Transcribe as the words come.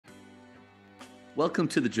Welcome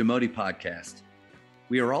to the Jamodi podcast.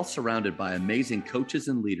 We are all surrounded by amazing coaches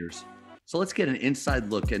and leaders. So let's get an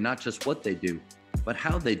inside look at not just what they do, but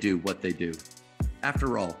how they do what they do.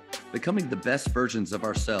 After all, becoming the best versions of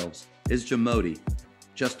ourselves is Jamodi,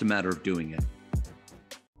 just a matter of doing it.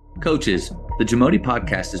 Coaches, the Jamodi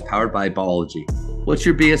podcast is powered by Ballology. What's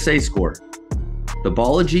your BSA score? The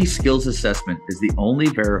Ballology Skills Assessment is the only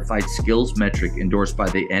verified skills metric endorsed by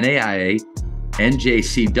the NAIA,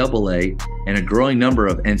 NJCAA, and a growing number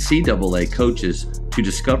of NCAA coaches to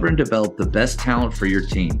discover and develop the best talent for your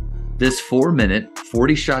team. This 4-minute,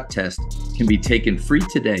 40-shot test can be taken free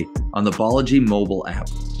today on the Ballology mobile app.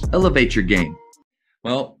 Elevate your game.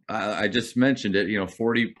 Well, I just mentioned it,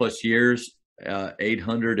 40 plus years,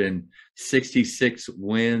 866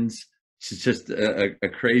 wins. It's just a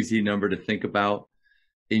crazy number to think about.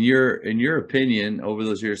 In your opinion, over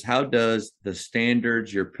those years, how does the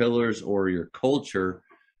standards, your pillars, or your culture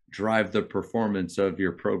drive the performance of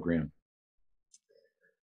your program?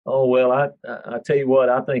 Oh, well, I tell you what,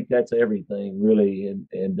 I think that's everything, really.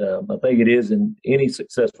 And I think it is in any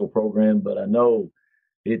successful program, but I know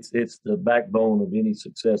it's the backbone of any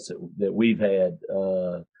success that we've had.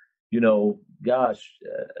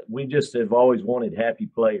 We just have always wanted happy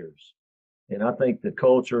players. And I think the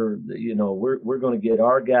culture, we're going to get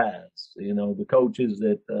our guys, the coaches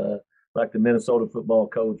that, like the Minnesota football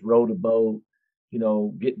coach, rowed a boat,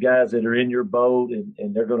 get guys that are in your boat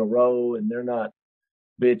and they're going to row and they're not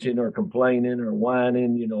bitching or complaining or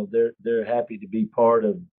whining. They're happy to be part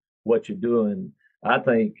of what you're doing. I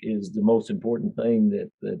think is the most important thing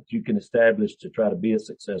that you can establish to try to be a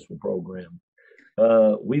successful program.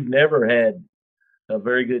 We've never had a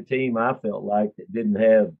very good team, I felt like, that didn't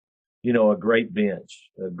have a great bench,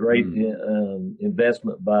 a great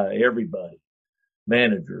investment by everybody,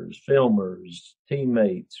 managers, filmers,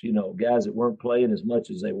 teammates, guys that weren't playing as much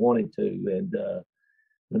as they wanted to. And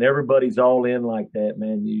when everybody's all in like that,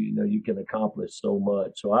 man, you can accomplish so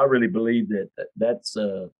much. So I really believe that's,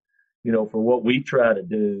 for what we try to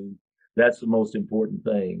do, that's the most important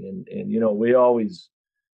thing. And we always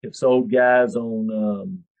have sold guys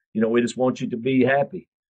on, we just want you to be happy.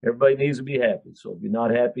 Everybody needs to be happy. So if you're not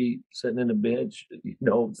happy sitting in the bench,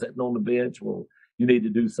 sitting on the bench, well, you need to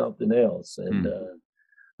do something else. And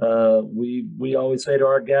we always say to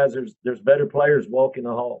our guys, there's better players walking the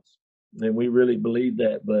halls, and we really believe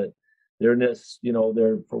that. But they're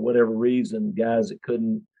for whatever reason, guys that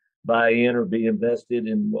couldn't buy in or be invested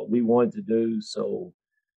in what we wanted to do. So,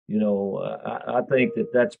 I think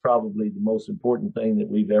that's probably the most important thing that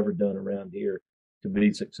we've ever done around here to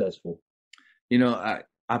be successful.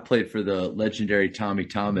 I played for the legendary Tommy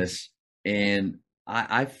Thomas, and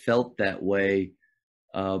I felt that way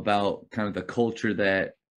about kind of the culture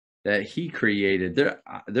that he created.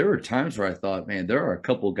 There were times where I thought, man, there are a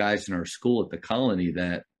couple guys in our school at the Colony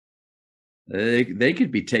that they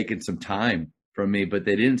could be taking some time from me, but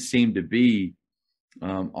they didn't seem to be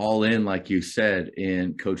all in, like you said,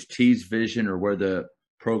 in Coach T's vision or where the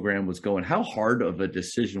program was going. How hard of a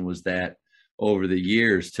decision was that over the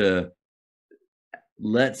years to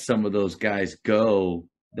let some of those guys go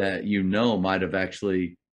that might have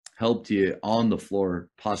actually helped you on the floor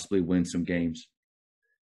possibly win some games?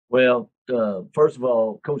 Well, first of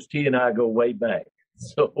all, Coach T and I go way back,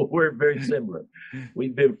 so we're very similar.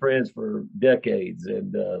 We've been friends for decades,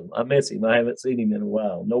 and I miss him. I haven't seen him in a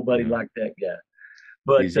while. Nobody liked that guy,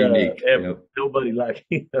 but he's unique. Nobody liked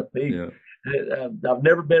him. I've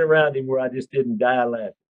never been around him where I just didn't die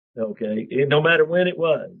laughing. Okay, and no matter when it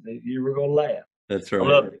was, you were going to laugh. That's right. I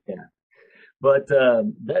love it, yeah. But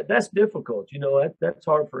that's difficult. That's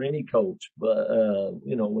hard for any coach. But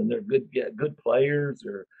when they're good players,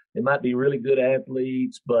 or they might be really good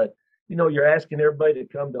athletes, but you're asking everybody to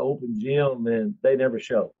come to open gym and they never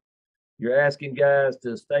show. You're asking guys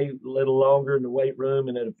to stay a little longer in the weight room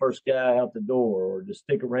and they're the first guy out the door, or to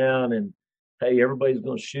stick around and hey, everybody's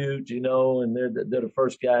going to shoot, and they're the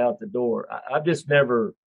first guy out the door. I've just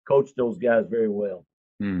never coached those guys very well.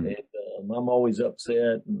 And I'm always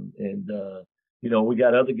upset, and we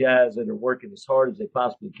got other guys that are working as hard as they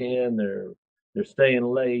possibly can. They're staying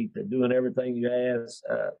late. They're doing everything you ask.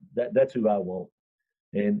 That's who I want.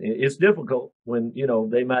 And it's difficult when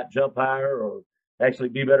they might jump higher or actually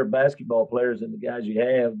be better basketball players than the guys you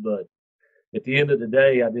have. But at the end of the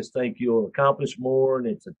day, I just think you'll accomplish more, and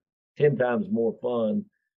it's 10 times more fun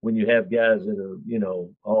when you have guys that are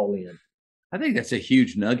all in. I think that's a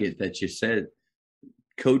huge nugget that you said.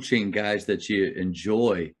 Coaching guys that you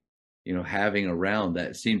enjoy, having around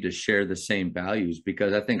that seem to share the same values,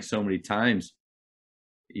 because I think so many times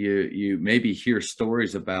you maybe hear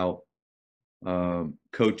stories about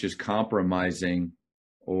coaches compromising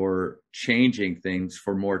or changing things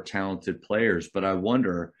for more talented players. But I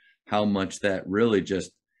wonder how much that really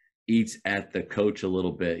just eats at the coach a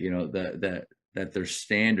little bit, that their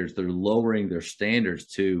standards, they're lowering their standards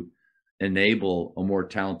to enable a more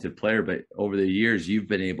talented player. But over the years, you've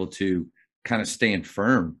been able to kind of stand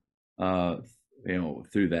firm,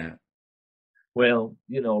 through that. Well,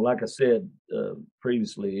 like I said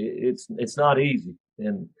previously, it's not easy,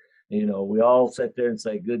 and we all sit there and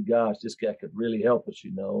say, "Good gosh, this guy could really help us,"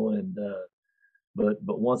 and but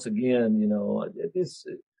once again, this,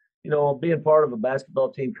 being part of a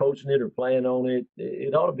basketball team, coaching it or playing on it,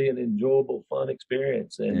 it ought to be an enjoyable, fun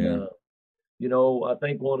experience, and Yeah. I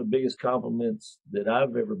think one of the biggest compliments that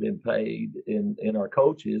I've ever been paid in our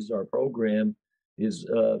coaches, our program, is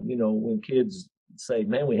when kids say,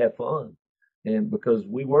 "Man, we have fun." And because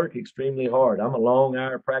we work extremely hard. I'm a long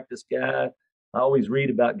hour practice guy. I always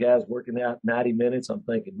read about guys working out 90 minutes. I'm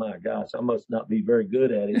thinking, my gosh, I must not be very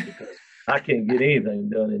good at it because I can't get anything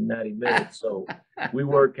done in 90 minutes. So we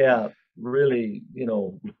work out really,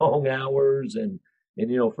 long hours and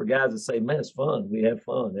for guys to say, man, it's fun. We have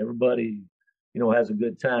fun. Everybody, has a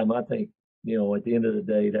good time. I think, at the end of the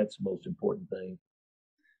day, that's the most important thing.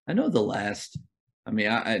 I know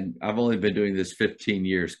I've only been doing this 15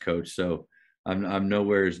 years, Coach. So I'm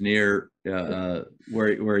nowhere as near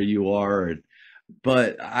where you are,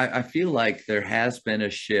 but I feel like there has been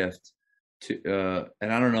a shift to,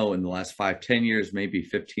 and I don't know, in the last 5-10 years, maybe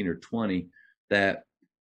 15 or 20, that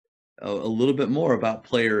a little bit more about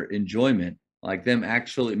player enjoyment, like them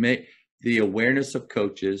actually make the awareness of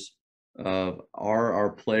coaches of are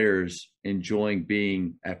our players enjoying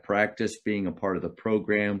being at practice, being a part of the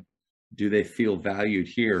program? Do they feel valued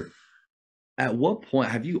here? At what point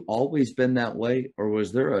have you always been that way, or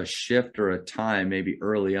was there a shift or a time maybe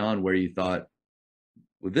early on where you thought,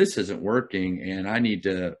 well, this isn't working and I need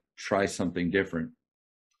to try something different?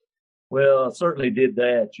 Well, I certainly did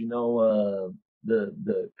that.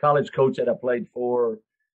 The college coach that I played for,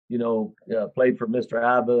 played for Mr.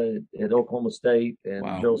 Iba at Oklahoma State and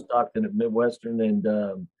Wow. Joe Stockton at Midwestern. And,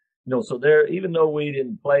 so there, even though we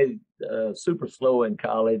didn't play super slow in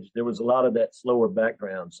college, there was a lot of that slower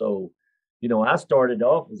background. So, I started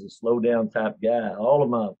off as a slow down type guy. All of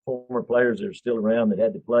my former players that are still around that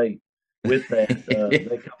had to play with that,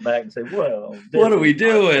 they come back and say, well, What are we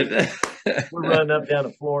doing? We're running up down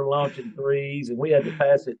the floor launching threes, and we had to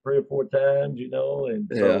pass it 3 or 4 times, and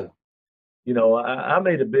so, I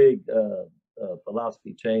made a big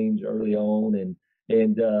philosophy change early on,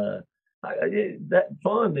 and that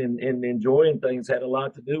fun and enjoying things had a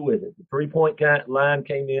lot to do with it. The 3-point line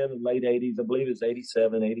came in the late 80s. I believe it was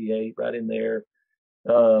 87, 88, right in there.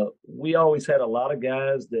 We always had a lot of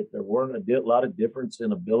guys that there weren't a lot of difference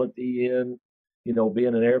in ability in,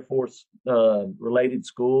 being an Air Force related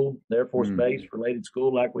school, Air Force base related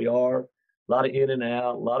school like we are. A lot of in and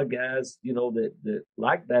out, a lot of guys, that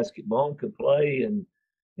like basketball and could play, and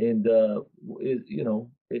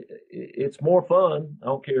it's more fun. I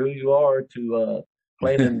don't care who you are to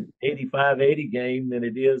playing an 85-80 game than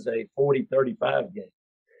it is a 40-35 game.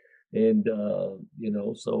 And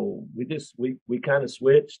so we kind of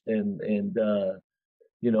switched, and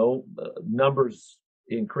numbers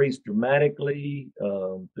increased dramatically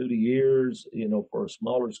through the years. For a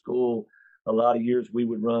smaller school, a lot of years we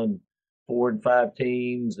would run 4 and 5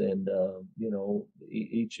 teams, and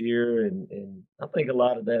each year, and I think a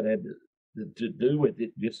lot of that had to do with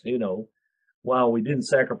it. Just while we didn't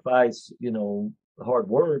sacrifice hard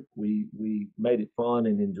work, we made it fun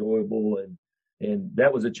and enjoyable, and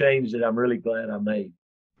that was a change that I'm really glad I made.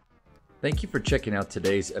 Thank you for checking out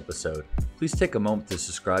today's episode. Please take a moment to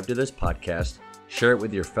subscribe to this podcast, share it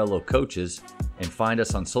with your fellow coaches, and find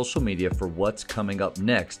us on social media for what's coming up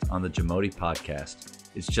next on the Jamodi podcast.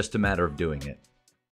 It's just a matter of doing it.